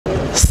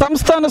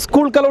സംസ്ഥാന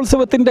സ്കൂൾ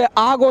കലോത്സവത്തിന്റെ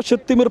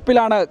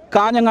ആഘോഷത്തിമിർപ്പിലാണ്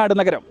കാഞ്ഞങ്ങാട്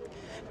നഗരം.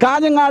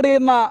 കാഞ്ഞങ്ങാട്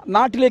എന്ന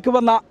നാട്ടിലേക്ക്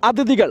വന്ന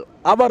അതിഥികൾ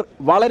അവർ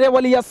വളരെ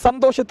വലിയ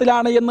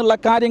സന്തോഷത്തിലാണ് എന്നുള്ള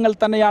കാര്യങ്ങൾ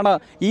തന്നെയാണ്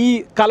ഈ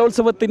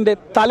കലോത്സവത്തിൻ്റെ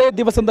തലേ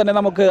ദിവസം തന്നെ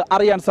നമുക്ക്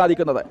അറിയാൻ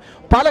സാധിക്കുന്നത്.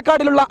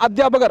 പാലക്കാടിലുള്ള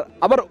അധ്യാപകർ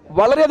അവർ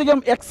വളരെയധികം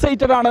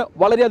എക്സൈറ്റഡ് ആണ്,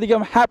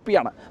 വളരെയധികം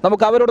ഹാപ്പിയാണ്.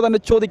 നമുക്ക് അവരോട്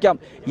തന്നെ ചോദിക്കാം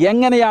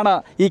എങ്ങനെയാണ്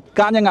ഈ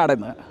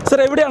കാഞ്ഞങ്ങാടെന്ന്.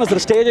 സർ, എവിടെയാണ് സർ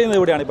സ്റ്റേ ചെയ്യുന്നത്?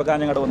 എവിടെയാണ് ഇപ്പോൾ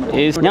കാഞ്ഞങ്ങാട് വന്നത്?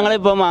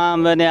 ഞങ്ങളിപ്പം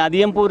പിന്നെ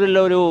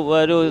അദിയംപൂരിലുള്ള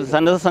ഒരു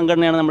സന്നദ്ധ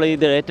സംഘടനയാണ് നമ്മൾ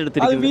ഇത്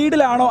ഏറ്റെടുത്തിരിക്കുന്നത്.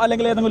 വീട്ടിലാണോ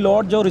അല്ലെങ്കിൽ ഏതെങ്കിലും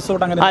ലോഡ്ജോ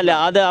റിസോർട്ട് അങ്ങനെ? അല്ല,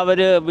 അത്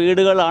അവര്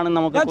വീടുകളാണ്.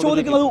 നമുക്ക് ഞാൻ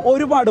ചോദിക്കുന്നത്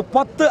ഒരുപാട്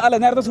 10 അല്ല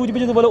നേരത്തെ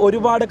സൂചിപ്പിച്ചതുപോലെ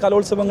ഒരുപാട്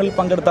കലോത്സവങ്ങളിൽ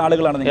പങ്കെടുത്ത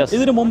ആളുകളാണ് നിങ്ങൾ.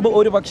 ഇതിനു മുമ്പ്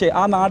ഒരു പക്ഷേ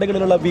ആ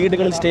നാടുകളിലുള്ള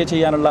വീടുകളിൽ സ്റ്റേ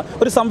ചെയ്യാനുള്ള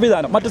ഒരു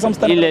സംവിധാനം മറ്റു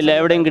സംസ്ഥാനം ഇല്ല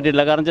എവിടെയും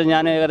കിട്ടിയിട്ടില്ല. കാരണം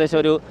ഞാൻ ഏകദേശം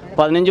ഒരു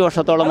 15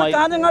 വർഷത്തോളമായി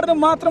കാഞ്ഞങ്ങാടിന്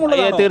മാത്രമുള്ള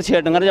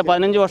തീർച്ചയായിട്ടും കാരണം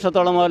 15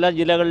 വർഷത്തോളം എല്ലാ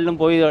ജില്ലകളിലും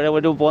പോയി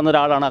പോകുന്ന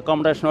ഒരാളാണ്.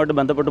 അക്കോമഡേഷനുമായിട്ട്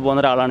ബന്ധപ്പെട്ട്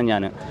പോകുന്ന ഒരാളാണ്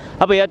ഞാൻ.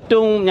 അപ്പോൾ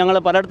ഏറ്റവും ഞങ്ങൾ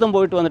പലയിടത്തും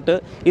പോയിട്ട് വന്നിട്ട്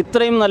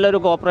ഇത്രയും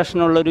നല്ലൊരു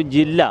കോപ്പറേഷനുള്ളൊരു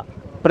ജില്ല,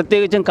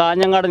 പ്രത്യേകിച്ചും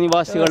കാഞ്ഞങ്ങാട്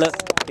നിവാസികൾ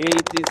ഈ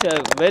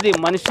വെരി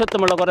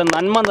മനുഷ്യത്വമുള്ള കുറേ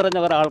നന്മ നിറഞ്ഞ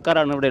കുറേ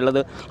ആൾക്കാരാണ് ഇവിടെ ഉള്ളത്.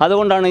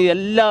 അതുകൊണ്ടാണ്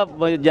എല്ലാ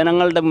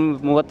ജനങ്ങളുടെ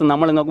മുഖത്ത്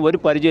നമ്മൾ നോക്കുമ്പോൾ ഒരു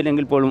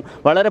പരിചയമില്ലെങ്കിൽ പോലും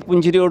വളരെ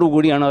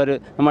പുഞ്ചിരിയോടുകൂടിയാണ് അവർ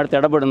നമ്മളടുത്ത്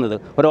ഇടപെടുന്നത്.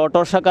 ഒരു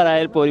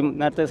ഓട്ടോറിക്ഷക്കാരായാൽ പോലും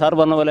നേരത്തെ സാർ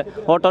പറഞ്ഞ പോലെ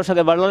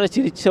ഓട്ടോറിക്ഷക്കാർ വളരെ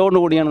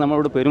ചിരിച്ചോടുകൂടിയാണ്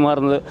നമ്മളോട്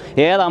പെരുമാറുന്നത്.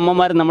 ഏത്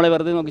അമ്മമാരും നമ്മളെ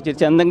വെറുതെ നോക്കി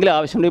ചിരിച്ച് എന്തെങ്കിലും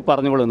ആവശ്യമുണ്ടെങ്കിൽ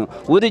പറഞ്ഞുകൊള്ളുന്നു.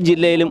 ഒരു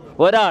ജില്ലയിലും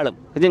ഒരാളും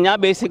ഞാൻ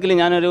ബേസിക്കലി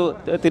ഞാനൊരു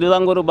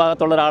തിരുവിതാംകൂർ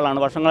ഭാഗത്തുള്ള ഒരാളാണ്.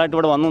 വർഷങ്ങളായിട്ട്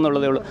ഇവിടെ വന്നു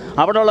എന്നുള്ളതേ ഉള്ളൂ.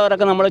 അവിടെ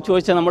ഉള്ളവരൊക്കെ നമ്മൾ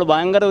ചോദിച്ചാൽ നമ്മൾ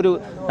ഭയങ്കര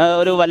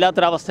ഒരു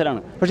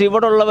വല്ലാത്തൊരവസ്ഥയിലാണ്. പക്ഷേ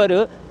ഇവിടെ ഉള്ളവർ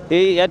ഈ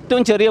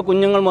ഏറ്റവും ചെറിയ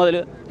കുഞ്ഞുങ്ങൾ മുതൽ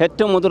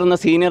ഏറ്റവും മുതിർന്ന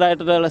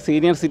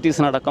സീനിയർ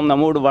സിറ്റിസണടക്കം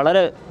നമ്മോട്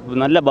വളരെ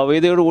നല്ല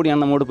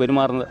ഭവ്യതയോടുകൂടിയാണ് നമ്മോട്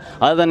പെരുമാറുന്നത്.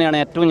 അത് തന്നെയാണ്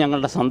ഏറ്റവും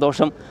ഞങ്ങളുടെ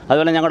സന്തോഷം.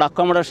 അതുപോലെ ഞങ്ങളുടെ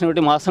അക്കോമഡേഷന്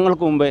വേണ്ടി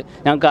മാസങ്ങൾക്ക് മുമ്പേ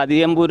ഞങ്ങൾക്ക്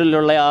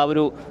അദിയംപൂരിലുള്ള ആ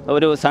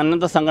ഒരു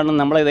സന്നദ്ധ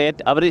സംഘടന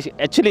അവർ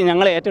ആക്ച്വലി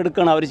ഞങ്ങളെ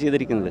ഏറ്റെടുക്കുകയാണ് അവർ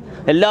ചെയ്തിരിക്കുന്നത്.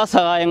 എല്ലാ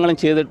സഹായങ്ങളും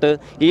ചെയ്തിട്ട്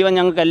ഈവൻ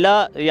ഞങ്ങൾക്ക് എല്ലാ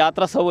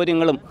യാത്രാ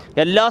സൗകര്യങ്ങളും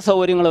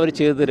അവർ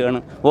ചെയ്തു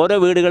തരികയാണ്. ഓരോ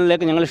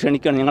വീടുകളിലേക്ക് ഞങ്ങൾ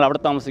ക്ഷണിക്കുകയാണ്. ഞങ്ങൾ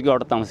അവിടെ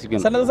താമസിക്കും.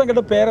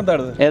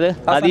 ഏത്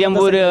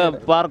അദിയംപൂർ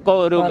പാർക്കോ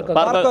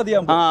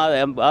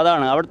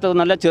അതാണ്. അവിടുത്തെ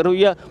നല്ല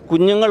ചെറിയ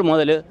കുഞ്ഞുങ്ങൾ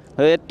മുതൽ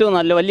ഏറ്റവും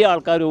നല്ല വലിയ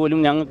ആൾക്കാർ പോലും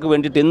ഞങ്ങൾക്ക്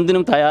വേണ്ടിയിട്ട്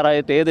എന്തിനും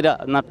തയ്യാറായിട്ട് ഏത്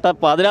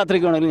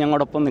പാതിരാത്രിക്ക് വേണമെങ്കിലും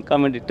ഞങ്ങളോടൊപ്പം നിൽക്കാൻ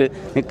വേണ്ടിയിട്ട്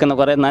നിൽക്കുന്ന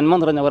കുറേ നന്മ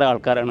നിറഞ്ഞ കുറേ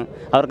ആൾക്കാരാണ്.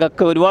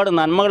 അവർക്കൊക്കെ ഒരുപാട്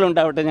നന്മകൾ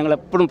ഉണ്ടാവട്ടെ. ഞങ്ങൾ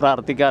എപ്പോഴും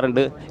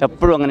പ്രാർത്ഥിക്കാറുണ്ട്,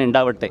 എപ്പോഴും അങ്ങനെ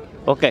ഉണ്ടാവട്ടെ.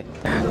 ഓക്കെ.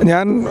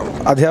 ഞാൻ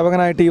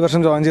അധ്യാപകനായിട്ട് ഈ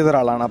വർഷം ജോയിൻ ചെയ്ത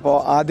ഒരാളാണ്. അപ്പോൾ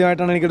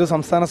ആദ്യമായിട്ടാണ് എനിക്കൊരു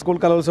സംസ്ഥാന സ്കൂൾ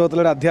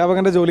കലോത്സവത്തിലൊരു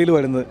അധ്യാപകൻ്റെ ജോലിയിൽ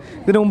വരുന്നത്.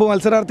 ഇതിനു മുമ്പ്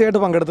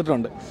മത്സരാർത്ഥിയായിട്ട്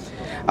പങ്കെടുത്തിട്ടുണ്ട്.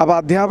 അപ്പോൾ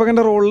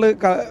അധ്യാപകൻ്റെ റോളിൽ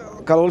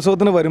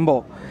കലോത്സവത്തിന്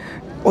വരുമ്പോൾ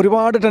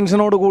ഒരുപാട്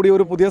ടെൻഷനോട് കൂടി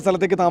ഒരു പുതിയ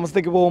സ്ഥലത്തേക്ക്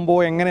താമസത്തേക്ക് പോകുമ്പോൾ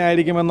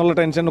എങ്ങനെയായിരിക്കും എന്നുള്ള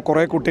ടെൻഷൻ,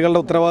 കുറേ കുട്ടികളുടെ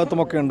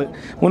ഉത്തരവാദിത്വമൊക്കെ ഉണ്ട്.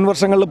 മുൻ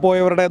വർഷങ്ങളിൽ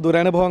പോയവരുടെ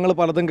ദുരനുഭവങ്ങൾ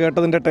പലതും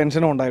കേട്ടതിൻ്റെ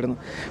ടെൻഷനും ഉണ്ടായിരുന്നു.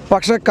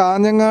 പക്ഷേ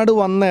കാഞ്ഞങ്ങാട്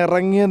വന്ന്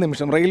ഇറങ്ങിയ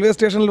നിമിഷം, റെയിൽവേ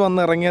സ്റ്റേഷനിൽ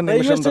വന്ന് ഇറങ്ങിയ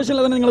നിമിഷം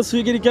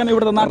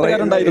ഇവിടുത്തെ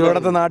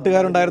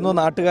നാട്ടുകാരുണ്ടായിരുന്നു.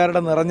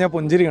 നാട്ടുകാരുടെ നിറഞ്ഞ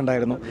പുഞ്ചിരി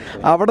ഉണ്ടായിരുന്നു.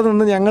 അവിടെ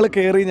നിന്ന്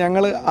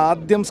ഞങ്ങൾ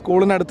ആദ്യം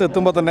സ്കൂളിനടുത്ത്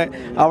എത്തുമ്പോൾ തന്നെ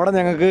അവിടെ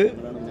ഞങ്ങൾക്ക്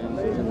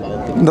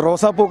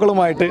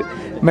റോസാപ്പൂക്കളുമായിട്ട്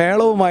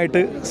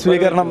മേളവുമായിട്ട്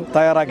സ്വീകരണം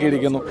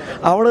തയ്യാറാക്കിയിരിക്കുന്നു.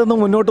 അവിടെ നിന്ന്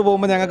മുന്നോട്ട്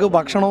പോകുമ്പോൾ ഞങ്ങൾക്ക്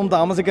ഭക്ഷണവും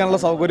താമസിക്കാനുള്ള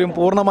സൗകര്യവും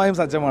പൂർണ്ണമായും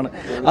സജ്ജമാണ്.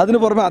 അതിനു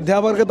പുറമെ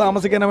അധ്യാപകർക്ക്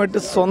താമസിക്കാനായിട്ട്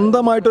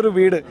സ്വന്തമായിട്ടൊരു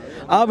വീട്,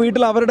 ആ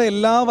വീട്ടിൽ അവരുടെ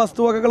എല്ലാ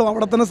വസ്തുവകകളും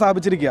അവിടെ തന്നെ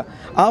സ്ഥാപിച്ചിരിക്കുക.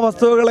 ആ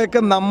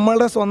വസ്തുവകളെയൊക്കെ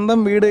നമ്മളുടെ സ്വന്തം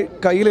വീട്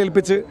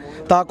കയ്യിലേൽപ്പിച്ച്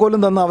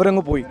താക്കോലും തന്ന്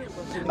അവരങ്ങ് പോയി.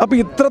 അപ്പോൾ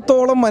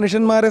ഇത്രത്തോളം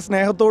മനുഷ്യന്മാരെ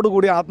സ്നേഹത്തോടു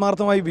കൂടി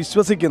ആത്മാർത്ഥമായി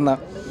വിശ്വസിക്കുന്ന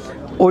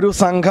ഒരു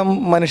സംഘം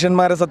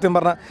മനുഷ്യന്മാരെ സത്യം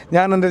പറഞ്ഞാൽ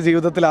ഞാൻ എൻ്റെ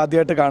ജീവിതത്തിൽ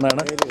ആദ്യമായിട്ട്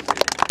കാണുകയാണ്.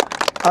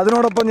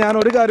 അതിനോടൊപ്പം ഞാൻ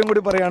ഒരു കാര്യം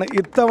കൂടി പറയുകയാണ്.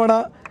 ഇത്തവണ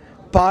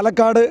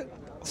പാലക്കാട്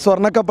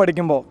സ്വർണ്ണക്കപ്പ്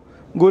പഠിക്കുമ്പോൾ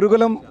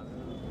ഗുരുകുലം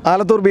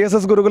ആലത്തൂർ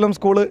BSS ഗുരുകുലം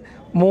സ്കൂള്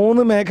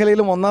 3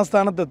 മേഖലയിലും 1ാം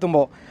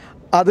സ്ഥാനത്തെത്തുമ്പോൾ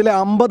അതിലെ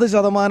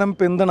 50%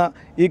 പിന്തുണ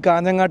ഈ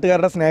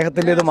കാഞ്ഞങ്ങാട്ടുകാരുടെ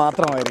സ്നേഹത്തിൻ്റേത്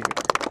മാത്രമായിരിക്കും.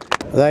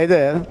 അതായത്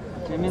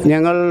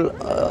ഞങ്ങൾ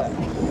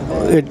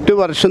 8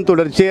 വർഷം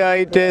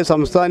തുടർച്ചയായിട്ട്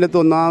സംസ്ഥാനത്ത്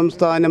 1ാം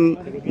സ്ഥാനം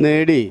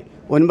നേടി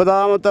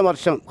 9ാമത്തെ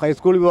വർഷം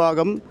ഹൈസ്കൂൾ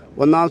വിഭാഗം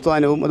 1ാം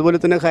സ്ഥാനവും അതുപോലെ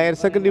തന്നെ ഹയർ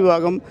സെക്കൻഡറി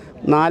വിഭാഗം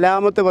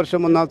 4ാമത്തെ വർഷം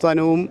 1ാം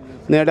സ്ഥാനവും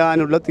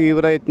നേടാനുള്ള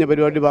തീവ്രയജ്ഞ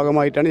പരിപാടിയുടെ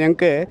ഭാഗമായിട്ടാണ്.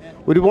 ഞങ്ങൾക്ക്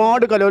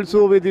ഒരുപാട്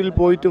കലോത്സവ വേദിയിൽ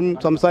പോയിട്ടും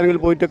സംസ്ഥാനങ്ങളിൽ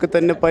പോയിട്ടൊക്കെ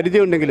തന്നെ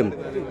പരിചയമുണ്ടെങ്കിലും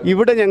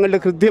ഇവിടെ ഞങ്ങളുടെ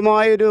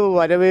കൃത്യമായൊരു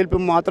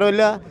വരവേൽപ്പും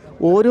മാത്രമല്ല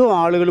ഓരോ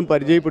ആളുകളും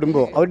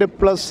പരിചയപ്പെടുമ്പോൾ അവരുടെ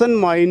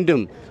പ്ലസൻറ്റ്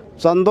മൈൻഡും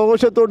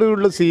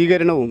സന്തോഷത്തോടുള്ള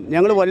സ്വീകരണവും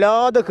ഞങ്ങൾ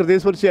വല്ലാതെ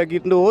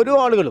ഹൃദയസ്പർശിയാക്കിയിട്ടുണ്ട്. ഓരോ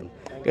ആളുകളും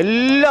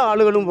എല്ലാ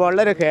ആളുകളും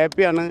വളരെ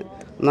ഹാപ്പിയാണ്,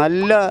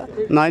 നല്ല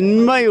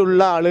നന്മയുള്ള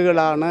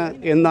ആളുകളാണ്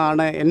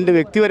എന്നാണ് എൻ്റെ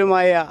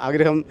വ്യക്തിപരമായ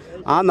ആഗ്രഹം.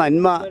 ആ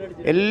നന്മ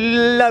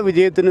എല്ലാ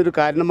വിജയത്തിനൊരു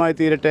കാരണമായി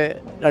തീരട്ടെ.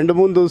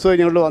 2-3 ദിവസമായി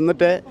ഞങ്ങൾ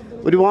വന്നിട്ട്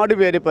ഒരുപാട്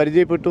പേരെ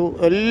പരിചയപ്പെട്ടു.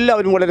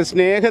 എല്ലാവരും വളരെ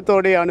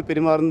സ്നേഹത്തോടെയാണ്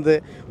പെരുമാറുന്നത്.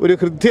 ഒരു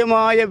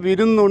ഹൃദ്യമായ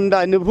വിരുന്നുണ്ട്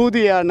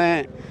അനുഭൂതിയാണ്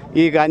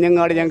ഈ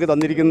കാഞ്ഞങ്ങാട് ഞങ്ങൾക്ക്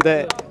തന്നിരിക്കുന്നത്.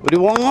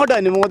 ഒരുപാട്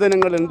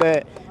അനുമോദനങ്ങളുണ്ട്.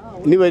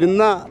 ഇനി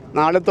വരുന്ന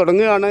നാളെ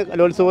തുടങ്ങുകയാണ്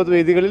കലോത്സവ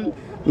വേദികളിൽ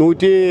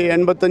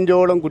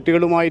 185ഓളം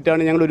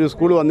കുട്ടികളുമായിട്ടാണ് ഞങ്ങളൊരു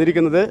സ്കൂൾ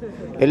വന്നിരിക്കുന്നത്.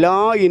 എല്ലാ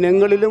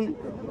ഇനങ്ങളിലും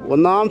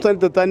ഒന്നാം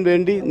സ്ഥാനത്തെത്താൻ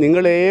വേണ്ടി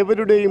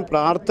നിങ്ങളേവരുടെയും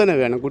പ്രാർത്ഥന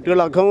വേണം. കുട്ടികൾ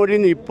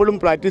അകമൊഴിഞ്ഞ് ഇപ്പോഴും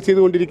പ്രാക്ടീസ്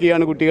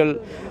ചെയ്തുകൊണ്ടിരിക്കുകയാണ് കുട്ടികൾ.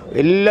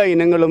 എല്ലാ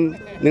ഇനങ്ങളും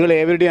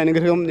നിങ്ങളേവരുടെയും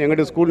അനുഗ്രഹം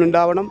ഞങ്ങളുടെ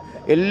സ്കൂളിലുണ്ടാവണം.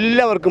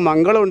 എല്ലാവർക്കും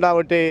മംഗളം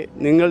ഉണ്ടാവട്ടെ.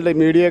 നിങ്ങളുടെ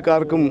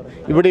മീഡിയക്കാർക്കും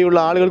ഇവിടെയുള്ള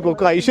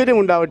ആളുകൾക്കൊക്കെ ഐശ്വര്യം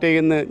ഉണ്ടാവട്ടെ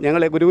എന്ന്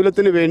ഞങ്ങളെ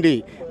ഗുരുകുലത്തിന് വേണ്ടി,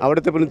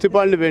 അവിടുത്തെ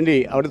പ്രിൻസിപ്പാളിന് വേണ്ടി,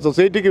 അവിടുത്തെ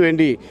സൊസൈറ്റിക്ക്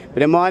വേണ്ടി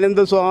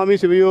ബ്രഹ്മാനന്ദ സ്വാമി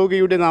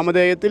ശിവയോഗിയുടെ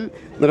നാമധേയത്തിൽ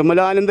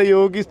നിർമ്മലാനന്ദ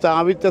യോഗി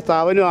സ്ഥാപിച്ച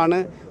സ്ഥാപനമാണ്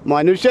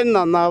മനുഷ്യൻ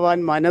നന്നാവാൻ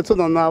മനസ്സ്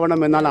നന്നാവണം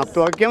എന്നാണ്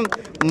അർത്ഥവാക്യം.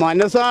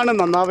 മനസ്സാണ്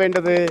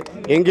നന്നാവേണ്ടത്,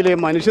 എങ്കിലേ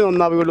മനുഷ്യൻ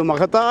നന്നാവുകയുള്ളൂ.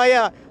 മഹത്തായ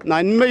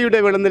നന്മയുടെ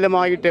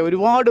വിളനിലമായിട്ട്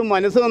ഒരുപാട്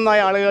മനസ്സ് നന്നായ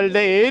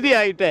ആളുകളുടെ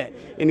ഏരിയയായിട്ട്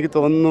എനിക്ക്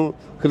തോന്നുന്നു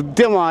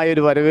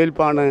കൃത്യമായൊരു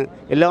വരവേൽപ്പാണ്.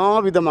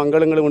 എല്ലാവിധ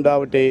മംഗളങ്ങളും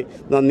ഉണ്ടാവട്ടെ.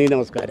 നന്ദി,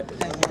 നമസ്കാരം.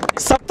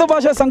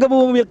 സപ്തഭാഷാ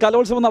സംഗമഭൂമിയിൽ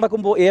കലോത്സവം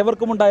നടക്കുമ്പോൾ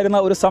ഏവർക്കും ഉണ്ടായിരുന്ന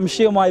ഒരു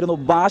സംശയമായിരുന്നു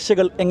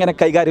ഭാഷകൾ എങ്ങനെ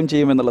കൈകാര്യം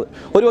ചെയ്യുമെന്നുള്ളത്.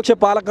 ഒരുപക്ഷെ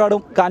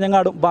പാലക്കാടും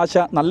കാഞ്ഞങ്ങാടും ഭാഷ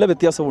നല്ല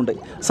വ്യത്യാസമുണ്ട്.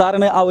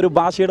 സാറിന് ആ ഒരു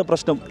ഭാഷയുടെ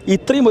പ്രശ്നം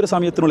ഇത്രയും ഒരു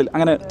സമയത്തിനുള്ളിൽ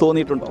അങ്ങനെ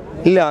തോന്നിയിട്ടുണ്ടോ?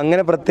 ഇല്ല,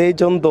 അങ്ങനെ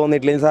പ്രത്യേകിച്ചൊന്നും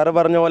തോന്നിയിട്ടില്ല. സാറ്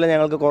പറഞ്ഞ പോലെ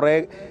ഞങ്ങൾക്ക് കുറേ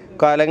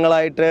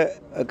കാലങ്ങളായിട്ട്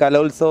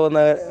കലോത്സവം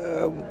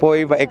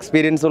പോയി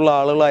എക്സ്പീരിയൻസ് ഉള്ള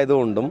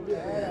ആളുകളായതുകൊണ്ടും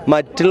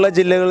മറ്റുള്ള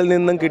ജില്ലകളിൽ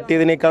നിന്നും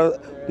കിട്ടിയതിനേക്കാൾ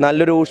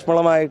നല്ലൊരു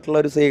ഊഷ്മളമായിട്ടുള്ള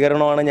ഒരു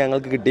സ്വീകരണമാണ്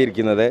ഞങ്ങൾക്ക്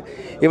കിട്ടിയിരിക്കുന്നത്.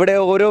 ഇവിടെ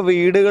ഓരോ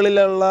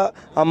വീടുകളിലുള്ള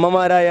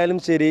അമ്മമാരായാലും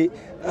ശരി,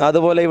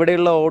 അതുപോലെ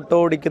ഇവിടെയുള്ള ഓട്ടോ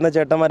ഓടിക്കുന്ന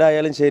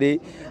ചേട്ടന്മാരായാലും ശരി,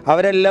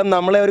 അവരെല്ലാം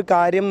നമ്മളെ ഒരു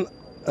കാര്യം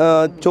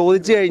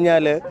ചോദിച്ചു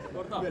കഴിഞ്ഞാൽ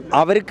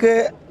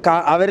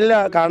അവരിൽ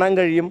കാണാൻ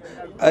കഴിയും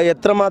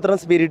എത്രമാത്രം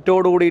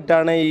സ്പിരിറ്റോട്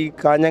കൂടിയിട്ടാണ് ഈ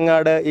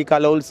കാഞ്ഞങ്ങാട് ഈ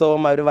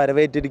കലോത്സവം അവർ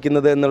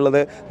വരവേറ്റിരിക്കുന്നത് എന്നുള്ളത്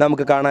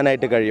നമുക്ക്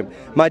കാണാനായിട്ട് കഴിയും.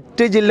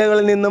 മറ്റ്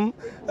ജില്ലകളിൽ നിന്നും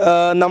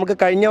നമുക്ക്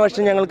കഴിഞ്ഞ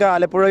വർഷം ഞങ്ങൾക്ക്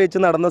ആലപ്പുഴ വെച്ച്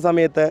നടന്ന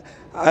സമയത്ത്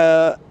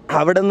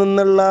അവിടെ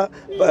നിന്നുള്ള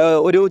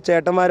ഒരു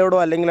ചേട്ടന്മാരോടോ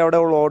അല്ലെങ്കിൽ അവിടെ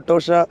ഉള്ള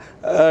ഓട്ടോറിക്ഷ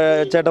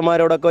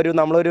ചേട്ടന്മാരോടൊക്കെ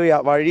നമ്മളൊരു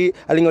വഴി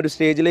അല്ലെങ്കിൽ ഒരു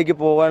സ്റ്റേജിലേക്ക്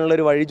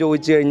പോകാനുള്ളൊരു വഴി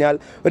ചോദിച്ചു കഴിഞ്ഞാൽ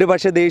ഒരു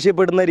പക്ഷേ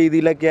ദേഷ്യപ്പെടുന്ന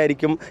രീതിയിലൊക്കെ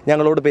ആയിരിക്കും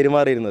ഞങ്ങളോട്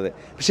പെരുമാറിയിരുന്നത്.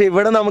 പക്ഷേ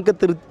ഇവിടെ നമുക്ക്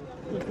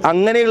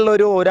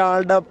അങ്ങനെയുള്ളൊരു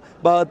ഒരാളുടെ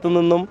ഭാഗത്തു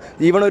നിന്നും,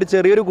 ഈവൺ ഒരു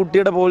ചെറിയൊരു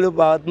കുട്ടിയുടെ പോലും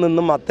ഭാഗത്തു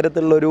നിന്നും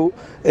അത്തരത്തിലുള്ളൊരു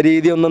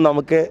രീതിയൊന്നും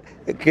നമുക്ക്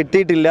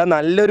കിട്ടിയിട്ടില്ല.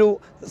 നല്ലൊരു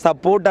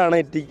സപ്പോർട്ടാണ്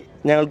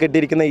ഞങ്ങൾക്ക്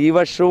കിട്ടിയിരിക്കുന്നത്. ഈ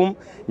വർഷവും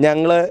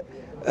ഞങ്ങൾ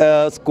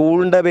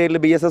സ്കൂളിൻ്റെ പേരിൽ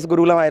BSS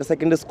ഗുരുകുലം ഹയർ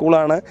സെക്കൻഡറി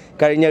സ്കൂളാണ്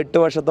കഴിഞ്ഞ 8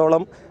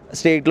 വർഷത്തോളം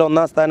സ്റ്റേറ്റിൽ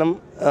 1ാം സ്ഥാനം,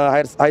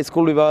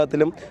 ഹൈസ്കൂൾ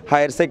വിഭാഗത്തിലും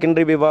ഹയർ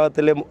സെക്കൻഡറി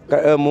വിഭാഗത്തിലും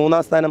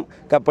 3ാം സ്ഥാനം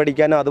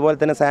കപ്പടിക്കാനും, അതുപോലെ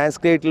തന്നെ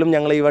സാൻസ്ക്രിറ്റിലും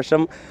ഞങ്ങൾ ഈ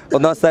വർഷം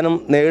 1ാം സ്ഥാനം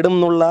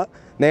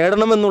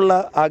നേടണമെന്നുള്ള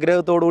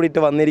ആഗ്രഹത്തോടു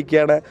കൂടിയിട്ട്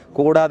വന്നിരിക്കുകയാണ്.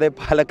 കൂടാതെ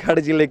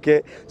പാലക്കാട് ജില്ലയ്ക്ക്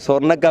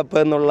സ്വർണ്ണക്കപ്പ്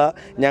എന്നുള്ള,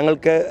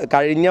 ഞങ്ങൾക്ക്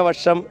കഴിഞ്ഞ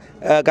വർഷം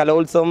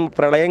കലോത്സവം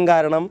പ്രളയം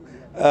കാരണം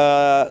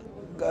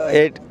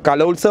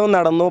കലോത്സവം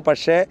നടന്നു,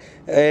 പക്ഷേ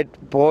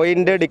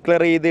പോയിൻ്റ്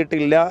ഡിക്ലെയർ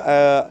ചെയ്തിട്ടില്ല.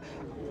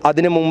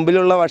 അതിന്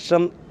മുമ്പിലുള്ള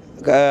വർഷം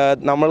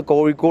നമ്മൾ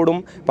കോഴിക്കോടും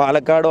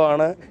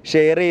പാലക്കാടുമാണ്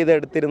ഷെയർ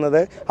ചെയ്തെടുത്തിരുന്നത്.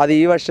 അത്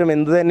ഈ വർഷം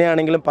എന്ത്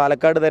തന്നെയാണെങ്കിലും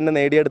പാലക്കാട് തന്നെ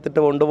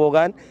നേടിയെടുത്തിട്ട്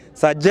കൊണ്ടുപോകാൻ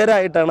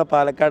സജ്ജരായിട്ടാണ്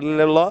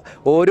പാലക്കാടിലുള്ള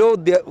ഓരോ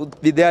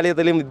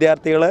വിദ്യാലയത്തിലെയും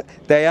വിദ്യാർത്ഥികൾ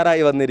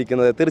തയ്യാറായി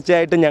വന്നിരിക്കുന്നത്.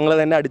 തീർച്ചയായിട്ടും ഞങ്ങൾ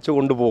തന്നെ അടിച്ചു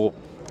കൊണ്ടുപോകും.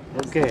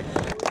 ഓക്കെ,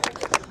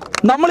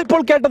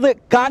 നമ്മളിപ്പോൾ കേട്ടത്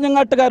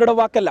കാഞ്ഞങ്ങാട്ടുകാരുടെ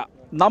വാക്കല്ല,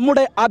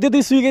 നമ്മുടെ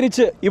അതിഥി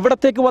സ്വീകരിച്ച്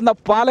ഇവിടത്തേക്ക് വന്ന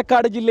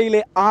പാലക്കാട്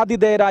ജില്ലയിലെ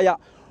ആതിഥേയരായ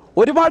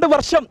ഒരുപാട്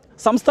വർഷം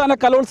സംസ്ഥാന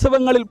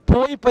കലോത്സവങ്ങളിൽ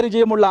പോയി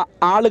പരിചയമുള്ള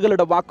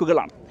ആളുകളുടെ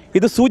വാക്കുകളാണ്.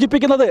 ഇത്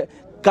സൂചിപ്പിക്കുന്നത്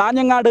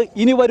കാഞ്ഞങ്ങാട്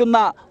ഇനി വരുന്ന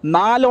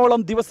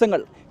 4ഓളം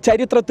ദിവസങ്ങൾ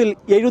ചരിത്രത്തിൽ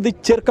എഴുതി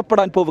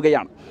ചേർക്കപ്പെടാൻ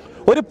പോവുകയാണ്.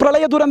 ഒരു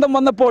പ്രളയ ദുരന്തം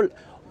വന്നപ്പോൾ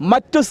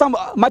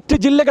മറ്റു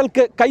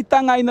ജില്ലകൾക്ക്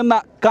കൈത്താങ്ങായി നിന്ന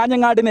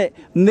കാഞ്ഞങ്ങാടിനെ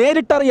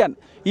നേരിട്ടറിയാൻ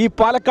ഈ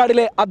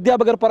പാലക്കാടിലെ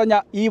അധ്യാപകർ പറഞ്ഞ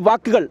ഈ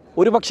വാക്കുകൾ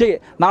ഒരുപക്ഷേ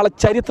നാളെ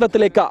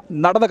ചരിത്രത്തിലേക്ക്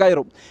നടന്നു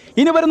കയറും.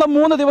 ഇനി വരുന്ന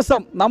 3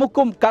 ദിവസം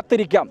നമുക്കും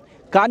കാത്തിരിക്കാം.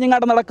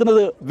 കാഞ്ഞങ്ങാട്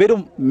നടക്കുന്നത്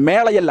വെറും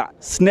മേളയല്ല,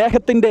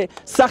 സ്നേഹത്തിൻ്റെ,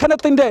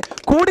 സഹനത്തിൻ്റെ,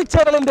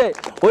 കൂടിച്ചേരലിൻ്റെ,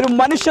 ഒരു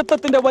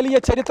മനുഷ്യത്വത്തിൻ്റെ വലിയ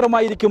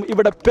ചരിത്രമായിരിക്കും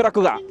ഇവിടെ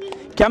പിറക്കുക.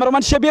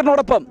 Cameraman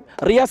ഷബീറിനോടൊപ്പം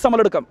Riyas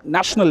അമലെടുക്കം,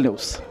 national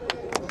news.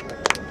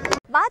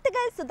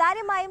 വാർത്തകൾ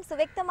സുതാര്യമായും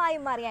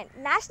സുവ്യക്തമായും അറിയാൻ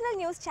നാഷണൽ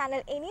ന്യൂസ്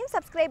ചാനൽ ഇനിയും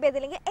സബ്സ്ക്രൈബ്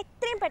ചെയ്തില്ലെങ്കിൽ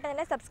എത്രയും പെട്ടെന്ന്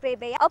തന്നെ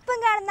സബ്സ്ക്രൈബ് ചെയ്യുക. ഒപ്പം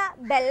കാണുന്ന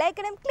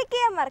ബെല്ലൈക്കണും ക്ലിക്ക്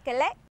ചെയ്യാൻ മറക്കല്ലേ.